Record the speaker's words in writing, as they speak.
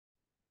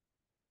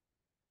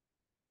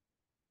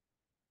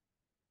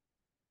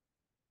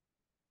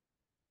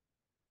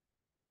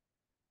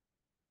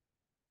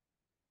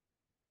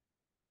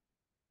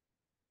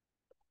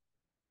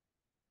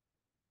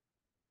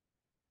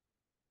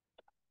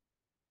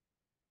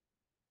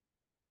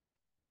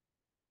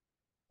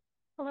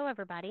Hello,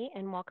 everybody,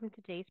 and welcome to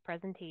today's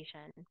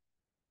presentation.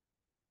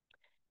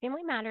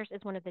 Family Matters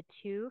is one of the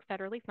two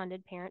federally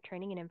funded parent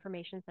training and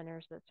information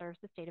centers that serves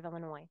the state of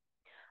Illinois.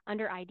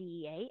 Under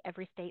IDEA,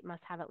 every state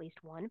must have at least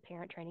one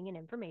parent training and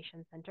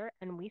information center,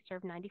 and we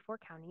serve 94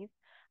 counties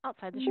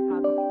outside the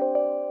Chicago area.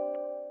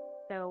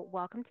 So,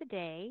 welcome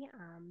today,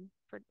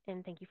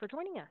 and thank you for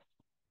joining us.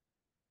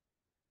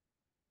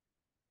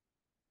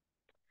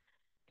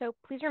 So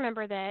please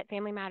remember that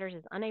Family Matters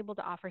is unable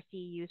to offer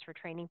CEUs for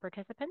training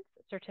participants.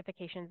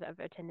 Certifications of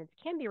attendance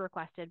can be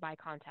requested by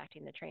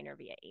contacting the trainer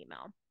via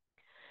email.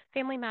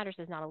 Family Matters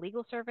is not a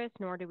legal service,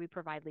 nor do we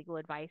provide legal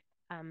advice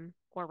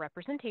or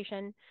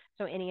representation.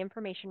 So any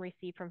information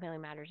received from Family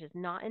Matters is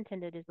not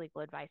intended as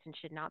legal advice and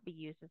should not be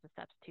used as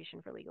a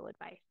substitution for legal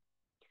advice.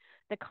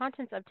 The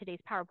contents of today's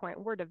PowerPoint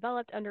were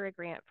developed under a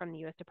grant from the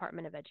U.S.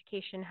 Department of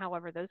Education.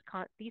 However,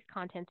 these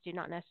contents do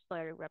not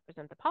necessarily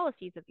represent the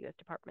policies of the U.S.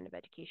 Department of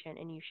Education,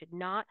 and you should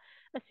not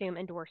assume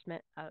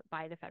endorsement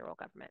by the federal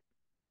government.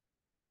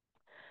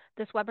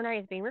 This webinar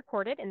is being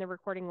recorded, and the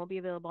recording will be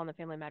available on the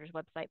Family Matters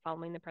website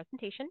following the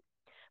presentation.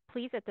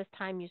 Please, at this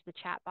time, use the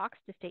chat box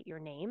to state your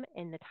name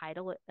and the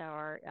title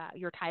or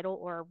your title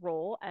or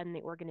role and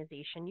the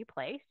organization you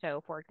play.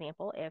 So, for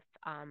example, if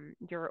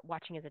you're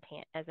watching as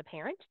a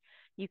parent,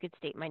 you could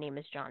state, "My name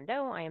is John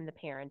Doe. I am the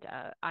parent.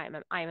 I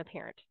am a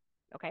parent."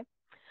 Okay.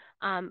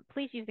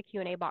 Please use the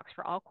Q&A box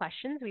for all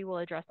questions. We will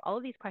address all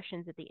of these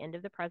questions at the end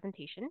of the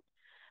presentation.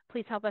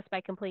 Please help us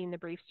by completing the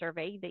brief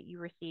survey that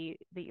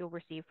you'll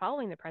receive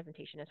following the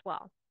presentation as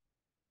well.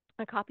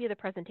 A copy of the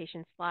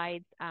presentation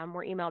slides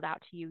were emailed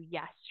out to you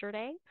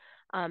yesterday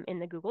in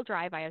the Google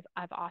Drive.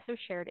 I've also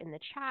shared in the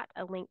chat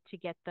a link to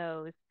get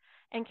those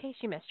in case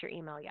you missed your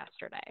email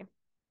yesterday.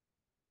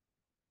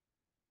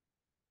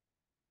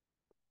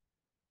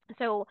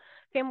 So,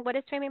 what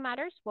is Family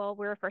Matters? Well,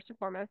 we're first and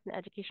foremost an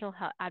educational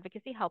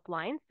advocacy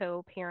helpline.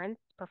 So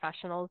parents,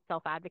 professionals,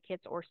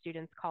 self-advocates, or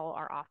students call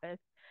our office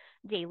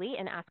daily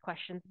and ask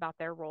questions about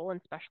their role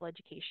in special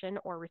education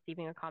or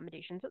receiving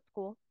accommodations at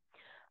school.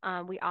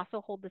 We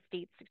also hold the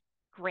state's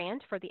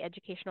grant for the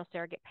Educational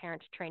Surrogate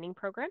Parent Training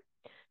Program.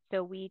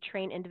 So we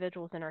train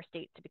individuals in our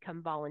state to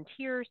become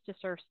volunteers to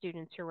serve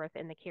students who are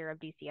within the care of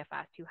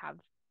DCFS who have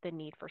the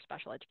need for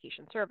special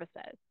education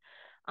services.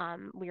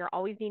 We are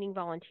always needing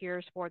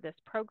volunteers for this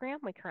program.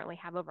 We currently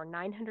have over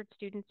 900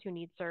 students who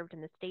need served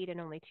in the state and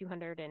only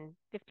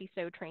 250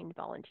 so trained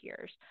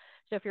volunteers.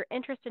 So if you're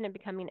interested in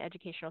becoming an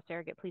educational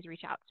surrogate, please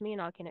reach out to me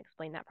and I can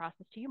explain that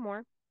process to you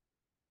more.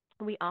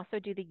 We also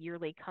do the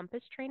yearly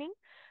COMPASS training.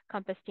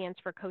 COMPASS stands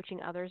for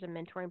Coaching Others and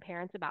Mentoring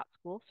Parents About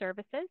School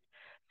Services.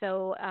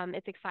 So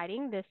it's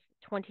exciting. This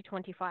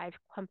 2025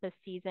 COMPASS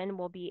season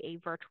will be a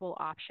virtual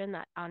option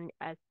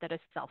that is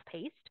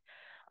self-paced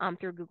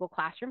through Google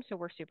Classroom. So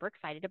we're super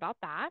excited about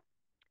that.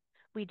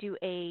 We do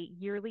a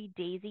yearly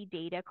DAISY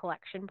data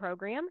collection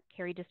program.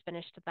 Carrie just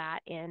finished that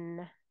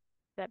in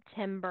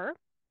September.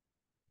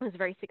 It was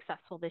very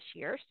successful this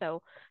year.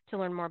 So to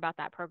learn more about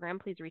that program,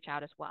 please reach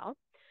out as well.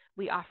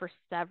 We offer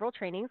several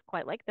trainings,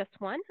 quite like this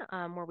one,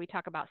 where we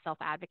talk about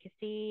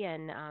self-advocacy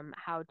and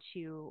how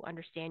to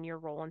understand your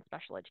role in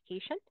special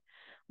education.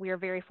 We are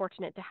very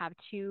fortunate to have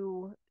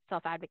two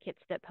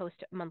self-advocates that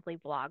post monthly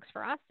vlogs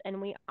for us.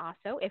 And we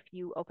also, if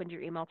you opened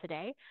your email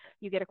today,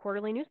 you get a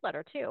quarterly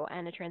newsletter too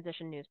and a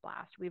transition news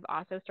blast. We've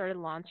also started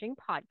launching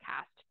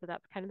podcasts. So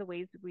that's kind of the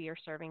ways we are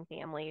serving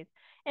families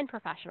and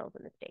professionals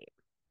in the state.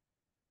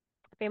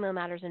 Family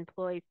Matters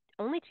employs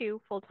only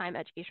two full-time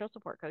educational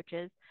support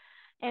coaches,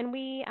 and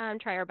we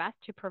try our best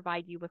to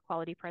provide you with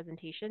quality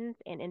presentations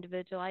and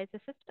individualized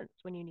assistance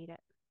when you need it.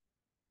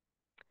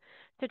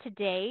 So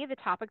today, the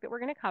topic that we're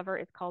going to cover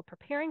is called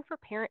Preparing for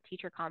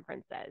Parent-Teacher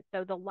Conferences.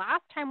 So the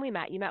last time we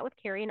met, you met with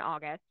Carrie in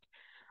August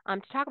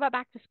to talk about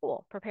back to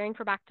school, preparing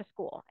for back to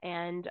school,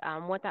 and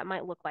what that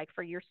might look like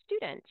for your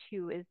student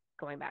who is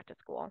going back to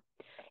school.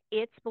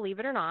 It's, believe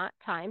it or not,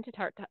 time to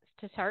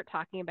start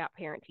talking about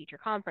parent-teacher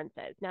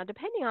conferences. Now,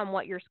 depending on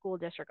what your school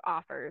district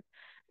offers,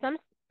 some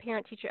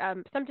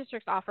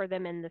districts offer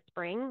them in the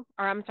spring,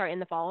 or I'm sorry, in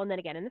the fall, and then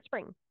again in the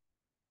spring.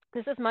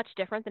 This is much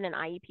different than an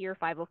IEP or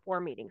 504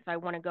 meeting, so I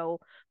want to go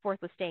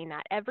forth with saying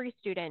that every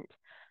student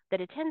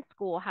that attends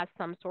school has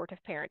some sort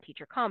of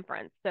parent-teacher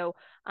conference. So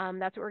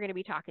that's what we're going to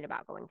be talking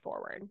about going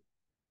forward.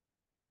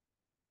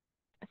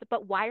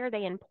 But why are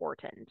they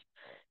important?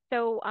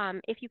 So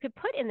if you could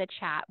put in the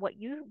chat what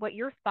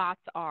your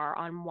thoughts are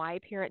on why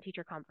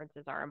parent-teacher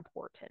conferences are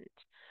important.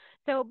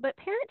 So, but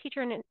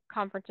parent-teacher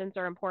conferences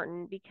are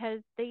important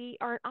because they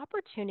are an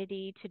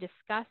opportunity to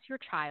discuss your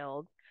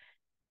child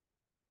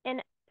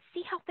and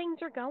see how things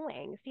are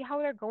going, see how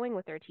they're going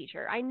with their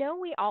teacher. I know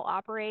we all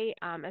operate,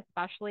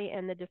 especially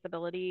in the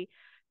disability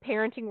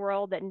parenting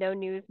world, that no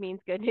news means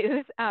good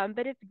news,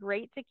 but it's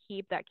great to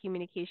keep that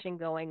communication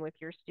going with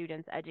your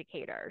students'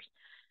 educators.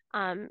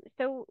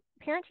 So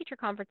parent-teacher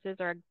conferences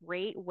are a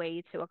great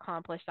way to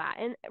accomplish that.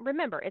 And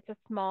remember, it's a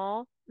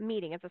small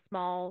meeting. It's a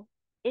small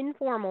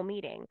informal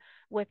meeting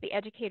with the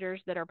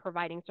educators that are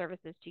providing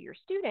services to your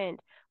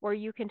student where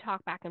you can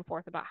talk back and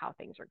forth about how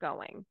things are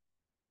going.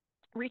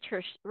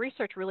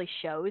 Research really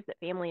shows that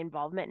family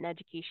involvement in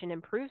education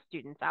improves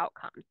students'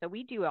 outcomes. So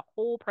we do a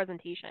whole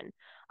presentation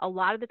a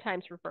lot of the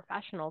times for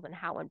professionals and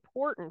how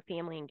important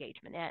family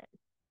engagement is.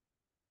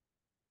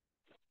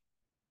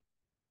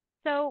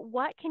 So,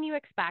 what can you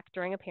expect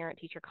during a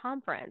parent-teacher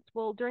conference?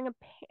 Well, during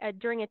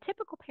a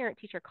typical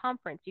parent-teacher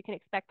conference, you can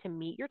expect to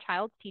meet your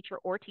child's teacher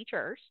or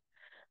teachers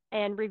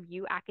and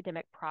review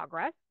academic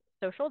progress,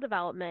 social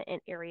development,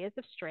 and areas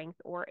of strength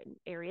or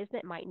areas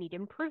that might need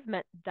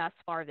improvement thus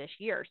far this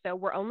year. So,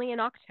 we're only in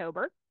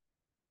October.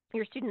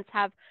 Your students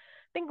have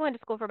been going to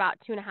school for about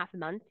 2.5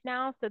 months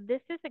now. So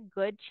this is a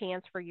good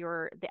chance for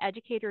the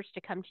educators to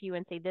come to you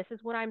and say, this is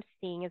what I'm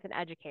seeing as an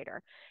educator.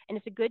 And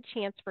it's a good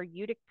chance for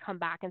you to come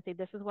back and say,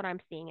 this is what I'm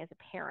seeing as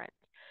a parent.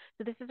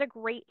 So this is a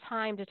great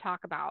time to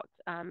talk about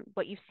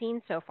what you've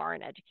seen so far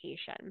in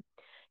education.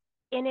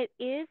 And it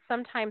is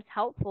sometimes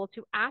helpful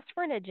to ask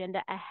for an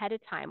agenda ahead of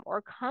time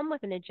or come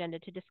with an agenda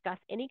to discuss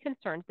any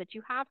concerns that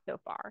you have so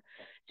far.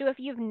 So if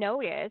you've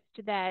noticed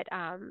that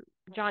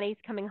Johnny's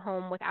coming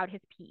home without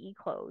his PE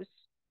clothes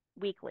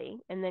weekly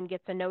and then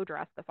gets a no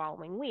dress the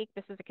following week,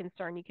 this is a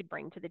concern you could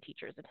bring to the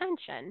teacher's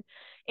attention.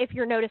 If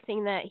you're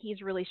noticing that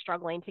he's really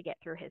struggling to get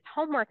through his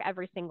homework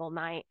every single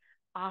night,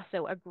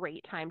 also a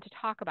great time to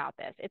talk about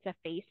this. It's a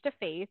face to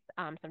face.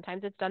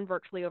 Sometimes it's done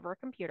virtually over a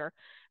computer,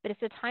 but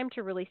it's a time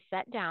to really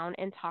sit down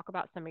and talk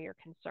about some of your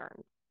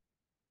concerns.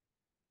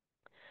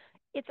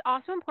 It's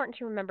also important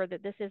to remember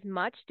that this is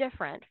much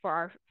different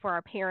for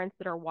our parents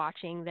that are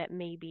watching that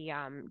may be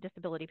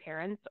disability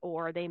parents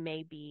or they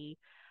may be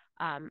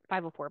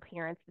 504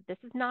 parents. That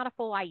this is not a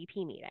full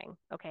IEP meeting.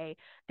 Okay,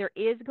 there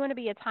is going to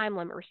be a time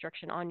limit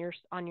restriction on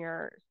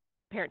your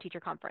parent teacher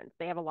conference.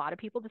 They have a lot of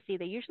people to see.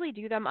 They usually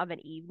do them of an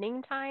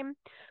evening time,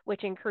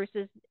 which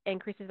increases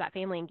that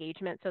family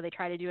engagement. So they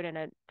try to do it in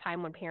a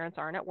time when parents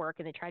aren't at work,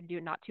 and they try to do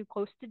it not too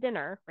close to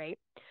dinner, right?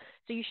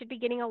 So you should be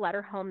getting a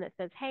letter home that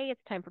says, hey,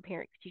 it's time for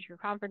parent teacher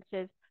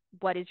conferences.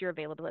 What is your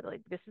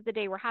availability? This is the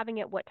day we're having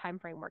it. What time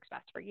frame works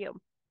best for you?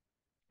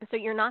 So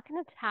you're not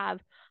going to have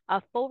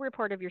a full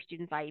report of your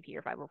student's IEP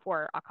or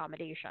 504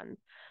 accommodations,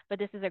 but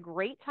this is a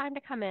great time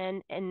to come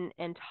in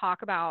and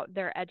talk about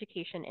their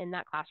education in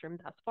that classroom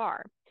thus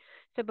far.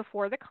 So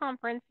before the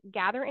conference,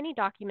 gather any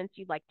documents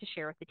you'd like to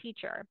share with the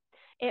teacher.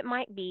 It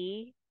might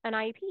be an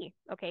IEP,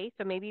 okay?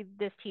 So maybe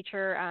this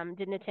teacher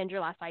didn't attend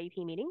your last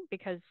IEP meeting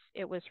because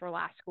it was for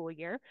last school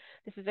year.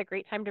 This is a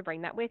great time to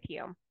bring that with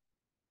you.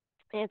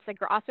 It's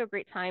also a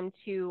great time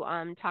to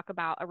talk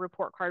about a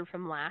report card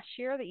from last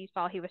year that you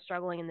saw he was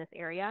struggling in this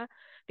area.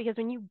 Because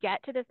when you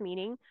get to this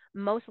meeting,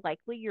 most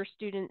likely your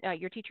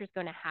teacher is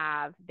going to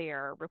have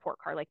their report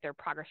card, like their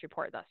progress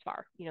report thus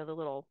far. You know, the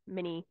little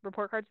mini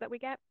report cards that we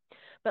get.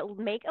 But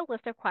make a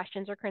list of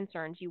questions or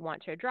concerns you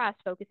want to address,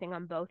 focusing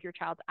on both your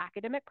child's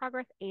academic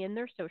progress and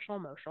their social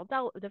emotional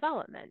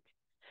development.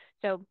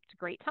 So it's a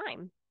great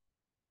time.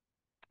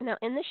 Now,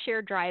 in the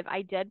shared drive,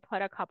 I did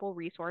put a couple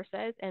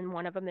resources, and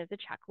one of them is a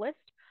checklist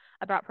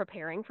about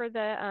preparing for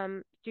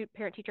the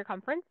parent-teacher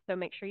conference, so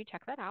make sure you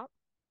check that out.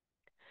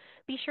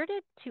 Be sure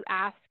to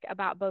ask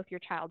about both your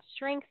child's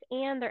strengths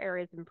and their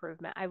areas of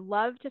improvement. I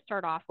love to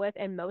start off with,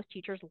 and most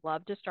teachers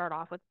love to start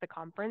off with the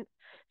conference,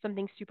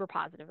 something super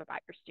positive about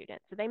your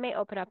student. So they may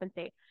open up and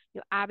say, you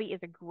know, Abby is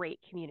a great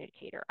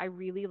communicator. I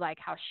really like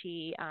how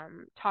she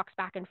talks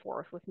back and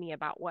forth with me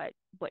about what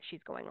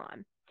she's going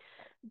on.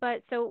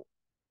 But so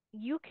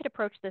you could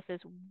approach this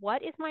as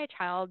what's my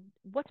child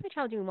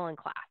doing well in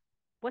class?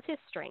 What's his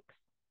strengths?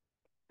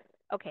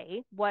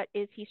 Okay, what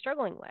is he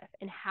struggling with?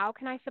 And how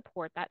can I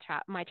support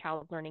my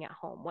child's learning at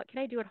home? What can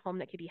I do at home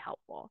that could be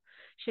helpful?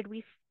 Should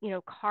we,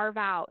 carve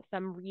out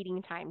some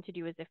reading time to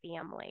do as a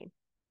family?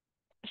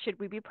 Should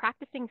we be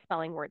practicing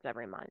spelling words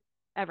every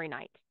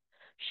night?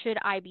 Should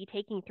I be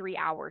taking 3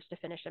 hours to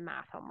finish a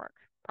math homework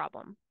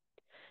problem?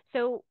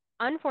 So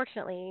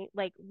unfortunately,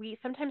 like we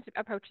sometimes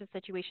approach the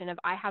situation of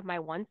I have my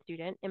one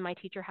student and my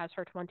teacher has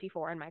her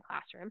 24 in my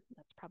classroom.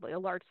 That's probably a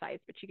large size,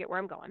 but you get where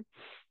I'm going.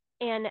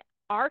 And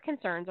our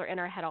concerns are in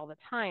our head all the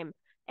time.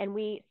 And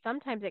we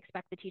sometimes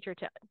expect the teacher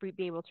to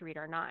be able to read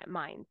our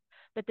minds.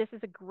 But this is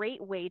a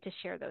great way to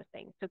share those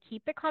things. So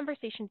keep the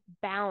conversations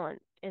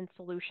balanced and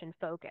solution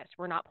focused.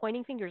 We're not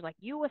pointing fingers like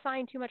you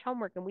assign too much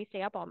homework and we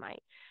stay up all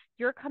night.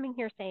 You're coming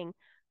here saying,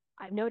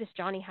 I've noticed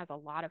Johnny has a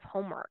lot of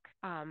homework.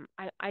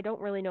 I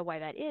don't really know why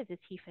that is. Is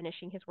he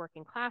finishing his work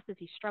in class? Is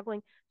he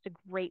struggling? It's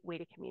a great way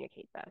to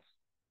communicate this.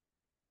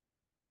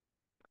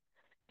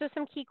 So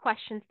some key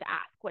questions to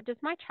ask. What does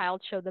my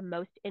child show the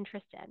most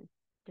interest in?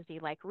 Does he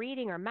like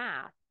reading or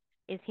math?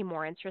 Is he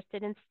more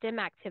interested in STEM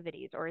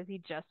activities or is he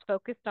just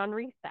focused on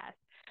recess?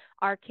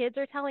 Our kids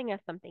are telling us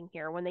something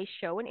here. When they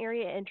show an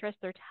area of interest,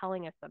 they're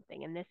telling us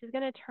something. And this is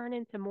going to turn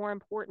into more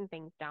important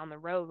things down the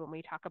road when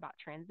we talk about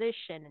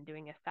transition and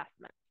doing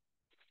assessments.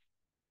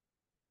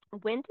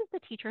 When does the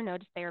teacher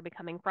notice they are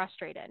becoming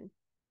frustrated?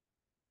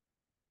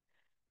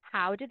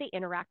 How do they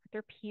interact with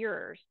their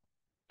peers?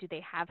 Do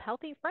they have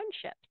healthy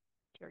friendships?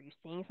 Are you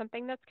seeing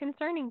something that's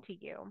concerning to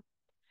you?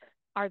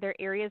 Are there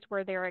areas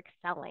where they're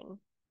excelling?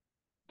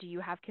 Do you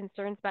have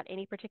concerns about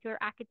any particular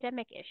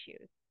academic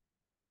issues?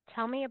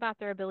 Tell me about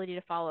their ability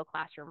to follow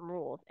classroom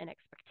rules and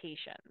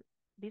expectations.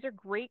 These are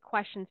great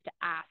questions to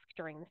ask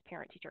during this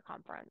parent teacher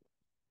conference.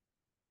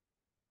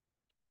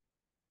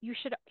 You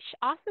should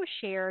also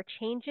share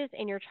changes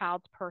in your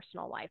child's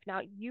personal life. Now,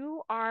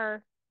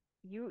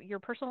 your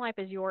personal life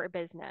is your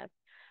business,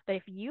 but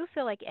if you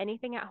feel like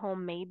anything at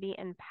home may be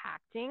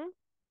impacting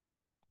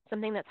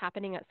something that's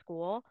happening at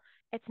school,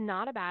 it's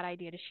not a bad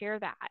idea to share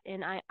that.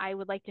 And I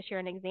would like to share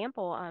an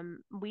example.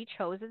 We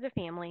chose as a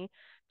family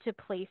to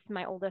place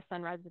my oldest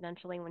son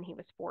residentially when he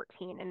was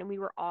 14, and we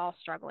were all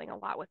struggling a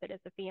lot with it as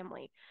a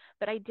family.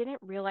 But I didn't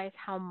realize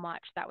how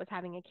much that was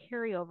having a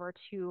carryover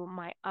to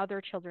my other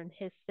children,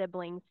 his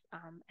siblings'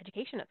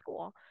 education at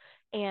school.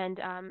 And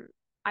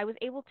I was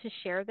able to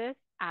share this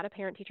at a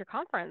parent teacher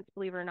conference,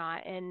 believe it or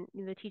not. And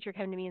the teacher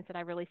came to me and said,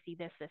 "I really see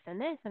this, this, and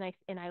this."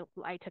 And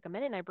I took a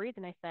minute and I breathed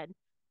and I said,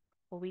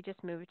 well, we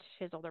just moved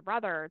his older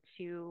brother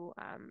to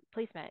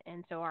placement,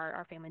 and so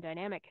our family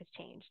dynamic has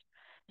changed.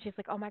 She's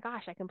like, oh my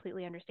gosh, I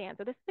completely understand.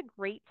 So this is a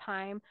great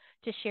time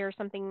to share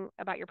something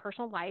about your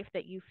personal life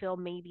that you feel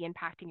may be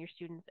impacting your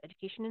students'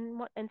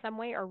 education in some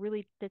way, or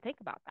really to think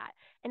about that.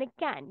 And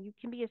again, you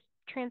can be as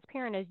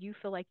transparent as you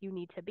feel like you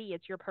need to be.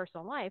 It's your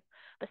personal life,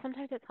 but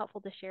sometimes it's helpful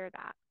to share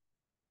that.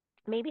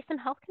 Maybe some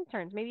health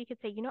concerns. Maybe you could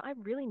say, I've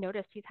really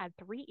noticed he's had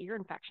 3 ear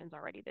infections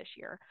already this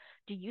year.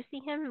 Do you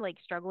see him like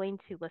struggling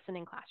to listen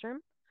in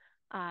classroom?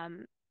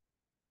 um,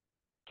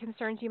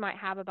 Concerns you might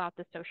have about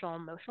the social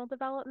and emotional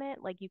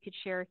development. Like you could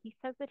share, he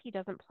says that he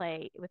doesn't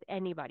play with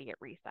anybody at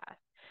recess.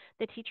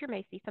 The teacher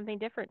may see something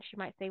different. She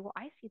might say, well,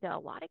 I see that a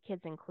lot of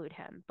kids include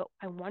him, but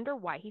I wonder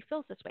why he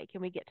feels this way.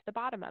 Can we get to the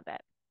bottom of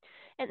it?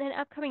 And then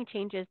upcoming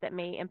changes that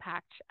may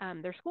impact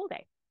their school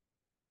day.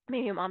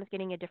 Maybe a mom's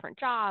getting a different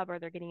job or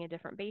they're getting a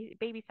different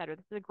babysitter.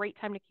 This is a great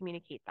time to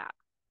communicate that.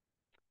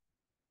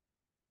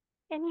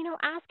 And,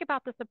 ask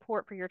about the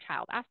support for your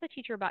child. Ask the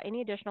teacher about any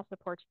additional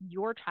supports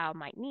your child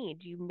might need.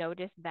 Do you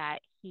notice that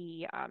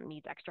he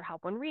needs extra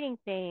help when reading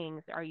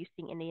things? Are you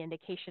seeing any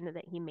indication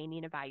that he may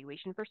need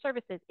evaluation for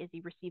services? Is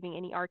he receiving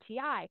any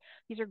RTI?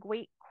 These are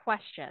great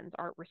questions,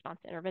 or response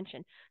to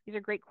intervention. These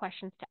are great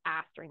questions to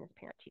ask during this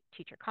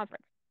parent-teacher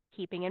conference,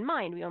 keeping in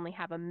mind we only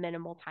have a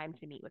minimal time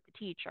to meet with the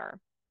teacher.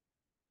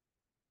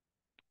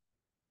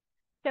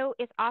 So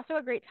it's also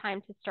a great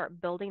time to start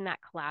building that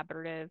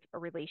collaborative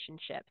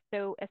relationship.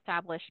 So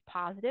establish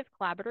positive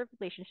collaborative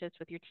relationships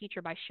with your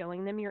teacher by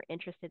showing them you're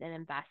interested and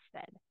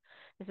invested.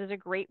 This is a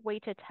great way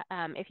to,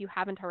 if you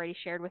haven't already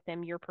shared with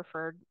them your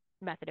preferred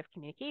method of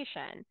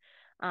communication.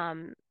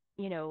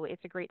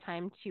 It's a great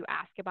time to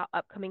ask about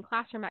upcoming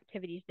classroom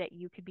activities that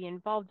you could be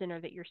involved in or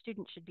that your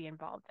students should be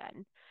involved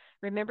in.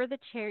 Remember, the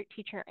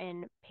teacher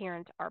and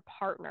parent are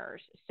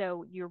partners,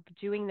 so you're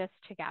doing this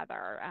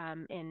together,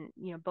 and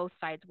both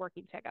sides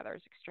working together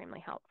is extremely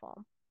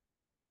helpful.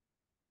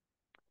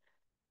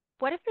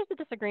 What if there's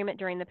a disagreement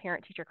during the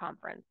parent-teacher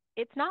conference?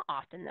 It's not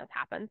often this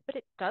happens, but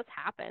it does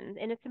happen,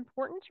 and it's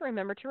important to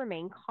remember to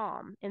remain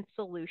calm and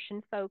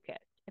solution-focused.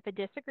 If a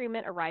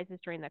disagreement arises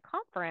during the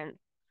conference,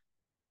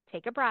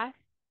 take a breath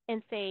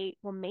and say,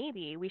 well,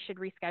 maybe we should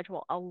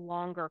reschedule a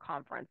longer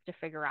conference to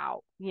figure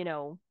out,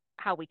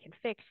 how we can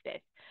fix this.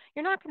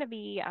 You're not going to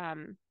be,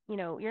 you're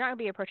not going to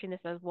be approaching this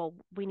as, well,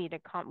 we need,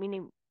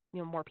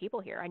 more people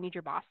here. I need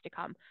your boss to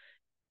come.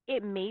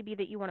 It may be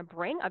that you want to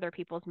bring other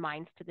people's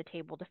minds to the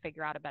table to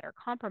figure out a better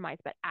compromise,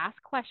 but ask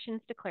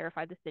questions to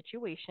clarify the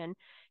situation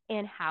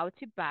and how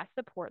to best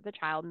support the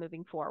child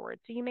moving forward.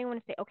 So you may want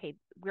to say, okay,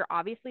 we're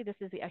obviously this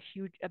is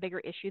a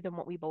bigger issue than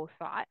what we both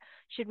thought.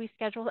 Should we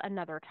schedule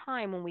another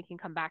time when we can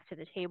come back to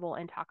the table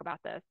and talk about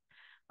this,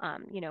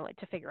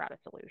 to figure out a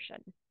solution?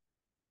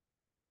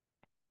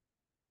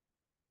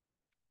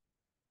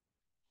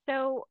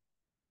 So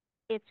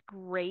it's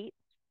great,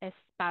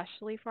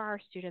 especially for our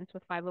students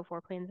with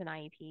 504 plans and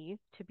IEPs,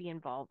 to be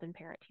involved in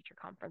parent teacher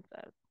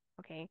conferences.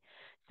 Okay.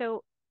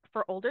 So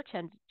for older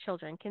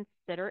children,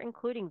 consider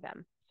including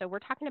them. So we're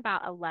talking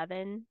about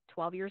 11,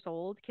 12 years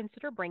old.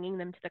 Consider bringing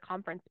them to the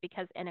conference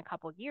because in a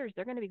couple of years,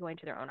 they're going to be going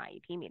to their own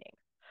IEP meetings.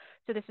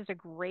 So this is a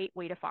great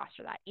way to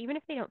foster that. Even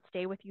if they don't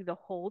stay with you the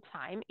whole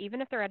time,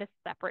 even if they're at a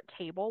separate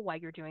table while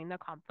you're doing the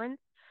conference,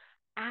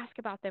 ask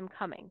about them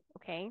coming,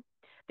 okay?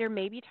 There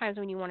may be times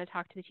when you want to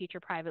talk to the teacher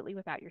privately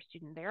without your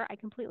student there. I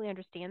completely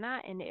understand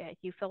that. And if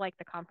you feel like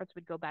the conference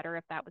would go better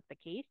if that was the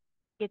case,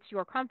 it's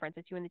your conference,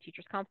 it's you and the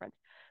teacher's conference.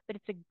 But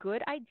it's a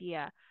good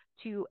idea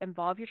to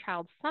involve your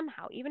child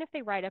somehow, even if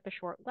they write up a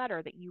short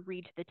letter that you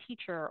read to the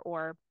teacher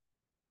or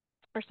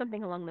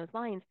something along those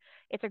lines.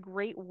 It's a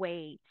great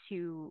way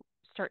to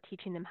start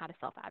teaching them how to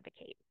self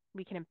advocate.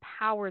 We can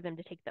empower them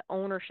to take the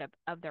ownership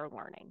of their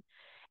learning.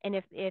 And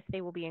if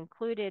they will be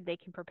included, they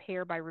can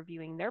prepare by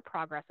reviewing their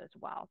progress as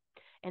well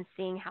and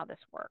seeing how this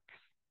works.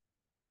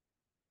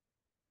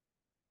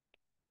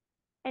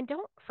 And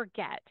don't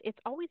forget, it's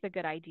always a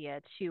good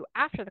idea to,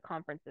 after the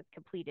conference is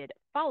completed,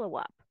 follow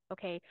up.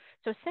 Okay,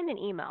 so send an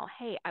email.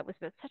 Hey, it was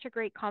such a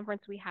great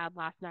conference we had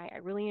last night. I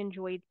really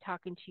enjoyed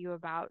talking to you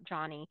about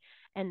Johnny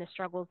and the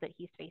struggles that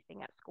he's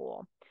facing at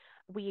school.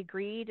 We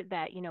agreed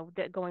that,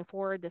 that going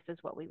forward, this is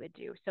what we would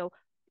do. So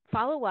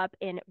follow up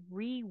and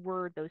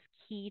reword those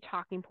key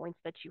talking points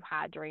that you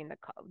had during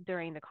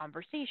the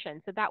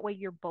conversation. So that way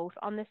you're both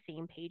on the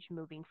same page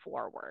moving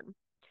forward.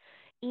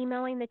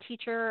 Emailing the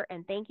teacher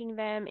and thanking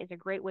them is a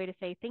great way to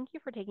say thank you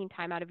for taking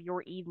time out of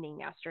your evening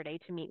yesterday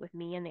to meet with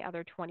me and the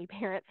other 20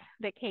 parents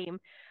that came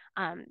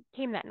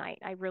that night.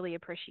 I really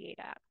appreciate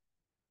it.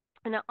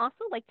 And I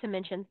also like to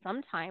mention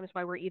sometimes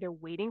while we're either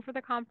waiting for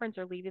the conference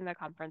or leaving the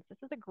conference, this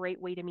is a great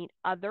way to meet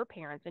other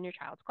parents in your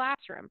child's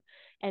classroom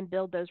and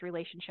build those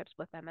relationships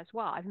with them as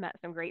well. I've met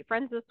some great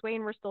friends this way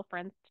and we're still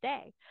friends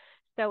today.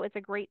 So it's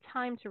a great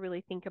time to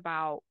really think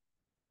about,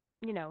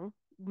 you know,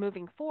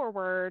 moving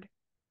forward,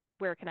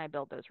 where can I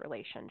build those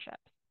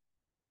relationships?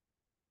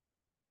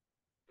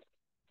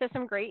 So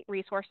some great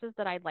resources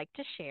that I'd like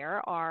to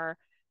share are,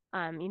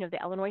 the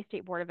Illinois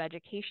State Board of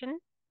Education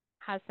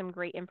has some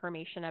great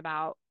information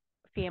about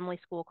family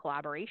school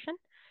collaboration.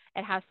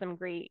 It has some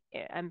great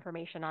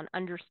information on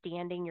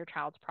understanding your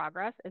child's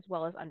progress, as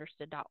well as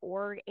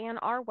understood.org. And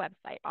our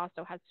website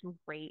also has some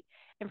great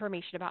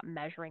information about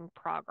measuring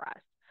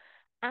progress.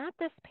 At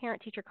this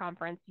parent teacher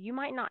conference, you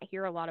might not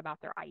hear a lot about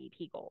their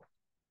IEP goals.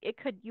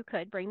 You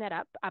could bring that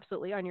up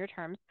absolutely on your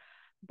terms,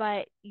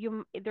 but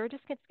they're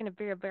just it's going to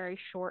be a very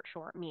short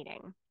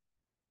meeting.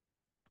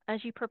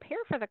 As you prepare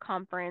for the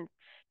conference,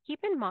 keep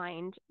in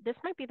mind this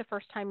might be the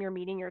first time you're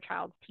meeting your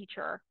child's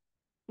teacher.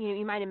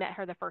 You might have met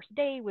her the first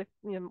day with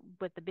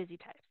the busy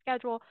type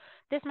schedule.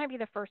 This might be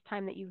the first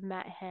time that you've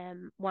met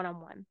him one on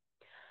one.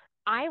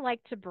 I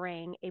like to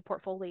bring a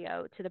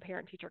portfolio to the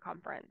parent teacher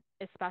conference,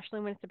 especially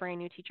when it's a brand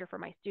new teacher for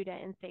my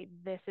student, and say,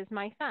 this is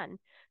my son.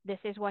 This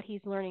is what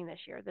he's learning this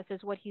year. This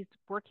is what he's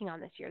working on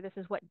this year. This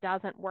is what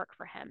doesn't work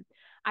for him.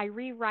 I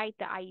rewrite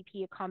the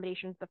IEP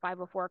accommodations, the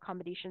 504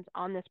 accommodations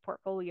on this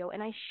portfolio,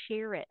 and I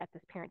share it at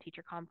this parent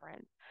teacher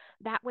conference.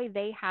 That way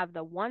they have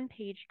the one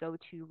page go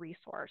to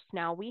resource.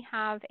 Now we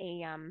have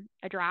a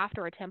draft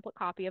or a template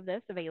copy of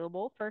this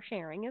available for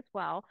sharing as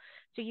well.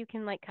 So you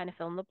can like kind of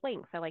fill in the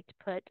blanks. I like to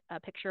put a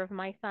picture of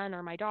my son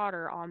or my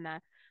daughter on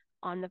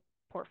the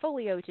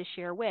portfolio to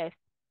share with,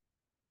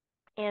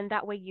 and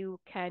that way you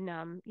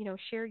can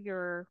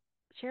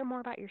share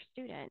more about your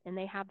student, and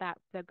they have that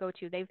the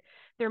go-to.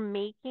 They're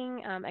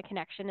making a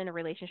connection and a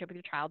relationship with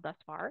your child thus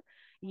far.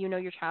 You know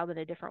your child in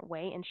a different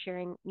way, and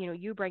sharing,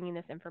 you bringing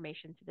this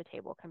information to the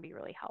table can be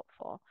really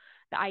helpful.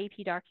 The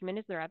IEP document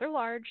is rather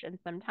large, and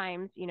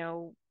sometimes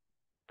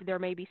there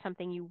may be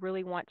something you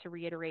really want to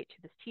reiterate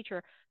to this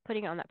teacher,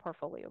 putting on that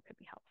portfolio could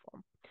be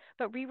helpful.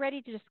 But be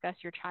ready to discuss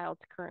your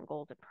child's current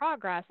goals and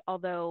progress,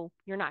 although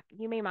you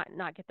may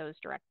not get those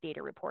direct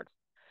data reports.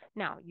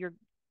 Now, you're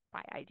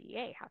by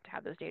IDEA have to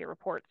have those data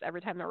reports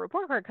every time the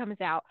report card comes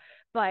out,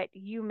 but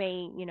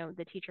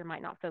the teacher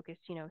might not focus,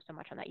 so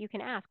much on that. You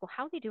can ask, well,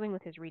 how's he doing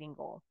with his reading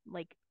goal?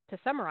 Like, to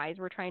summarize,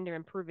 we're trying to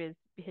improve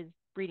his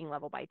reading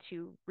level by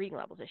 2 reading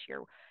levels this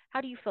year.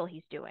 How do you feel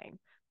he's doing?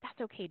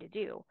 That's okay to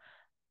do.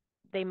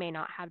 They may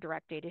not have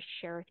direct data to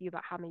share with you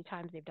about how many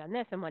times they've done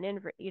this and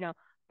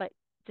but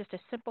just a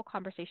simple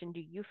conversation.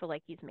 Do you feel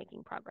like he's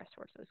making progress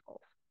towards those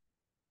goals?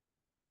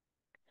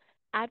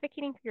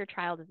 Advocating for your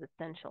child is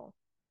essential.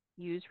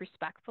 Use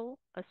respectful,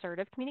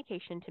 assertive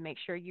communication to make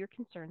sure your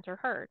concerns are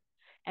heard.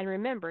 And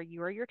remember,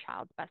 you are your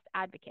child's best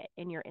advocate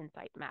and your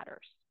insight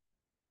matters.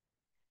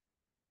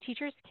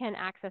 Teachers can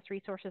access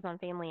resources on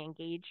family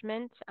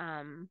engagement.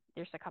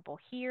 There's a couple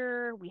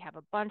here. We have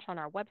a bunch on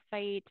our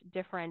website.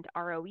 Different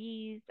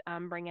ROEs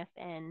bring us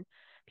in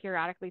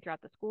periodically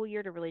throughout the school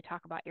year to really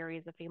talk about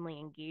areas of family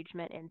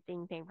engagement and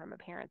seeing things from a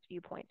parent's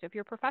viewpoint. So if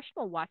you're a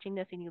professional watching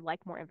this and you'd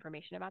like more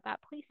information about that,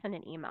 please send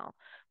an email.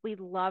 We'd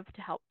love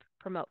to help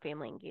promote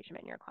family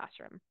engagement in your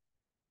classroom.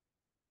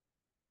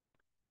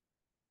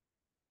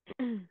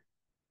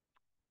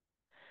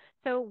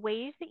 So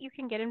ways that you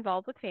can get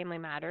involved with Family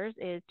Matters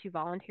is to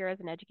volunteer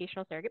as an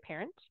educational surrogate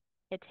parent,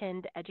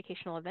 attend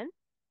educational events.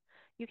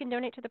 You can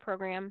donate to the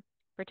program,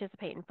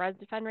 participate in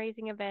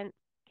fundraising events,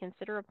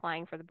 consider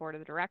applying for the board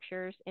of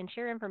directors, and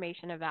share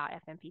information about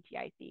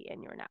FMPTIC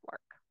in your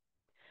network.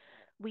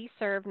 We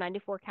serve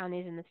 94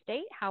 counties in the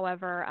state.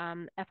 However,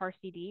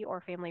 FRCD, or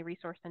Family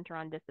Resource Center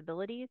on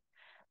Disabilities,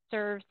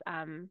 serves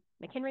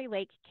McHenry,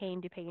 Lake,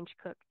 Kane, DuPage,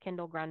 Cook,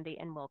 Kendall, Grundy,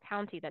 and Will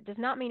County. That does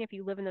not mean if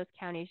you live in those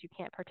counties you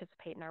can't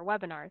participate in our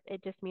webinars.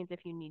 It just means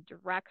if you need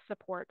direct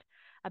support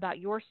about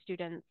your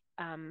students'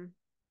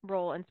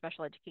 role in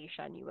special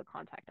education, you would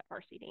contact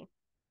FRCD.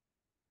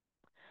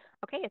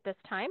 Okay, at this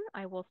time,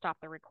 I will stop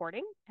the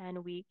recording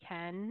and we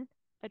can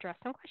address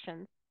some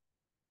questions.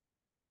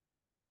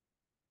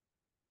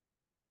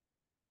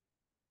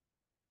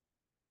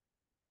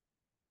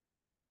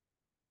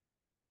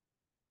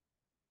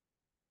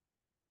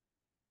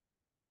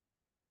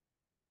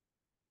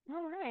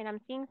 All right, I'm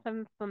seeing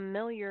some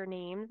familiar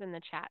names in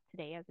the chat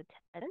today as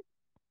attendants.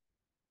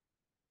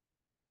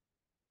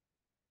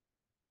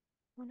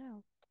 Oh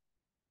no.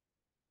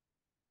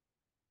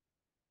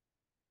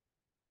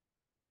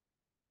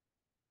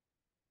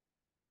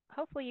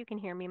 Hopefully you can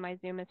hear me. My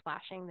Zoom is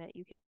flashing that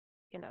you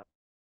can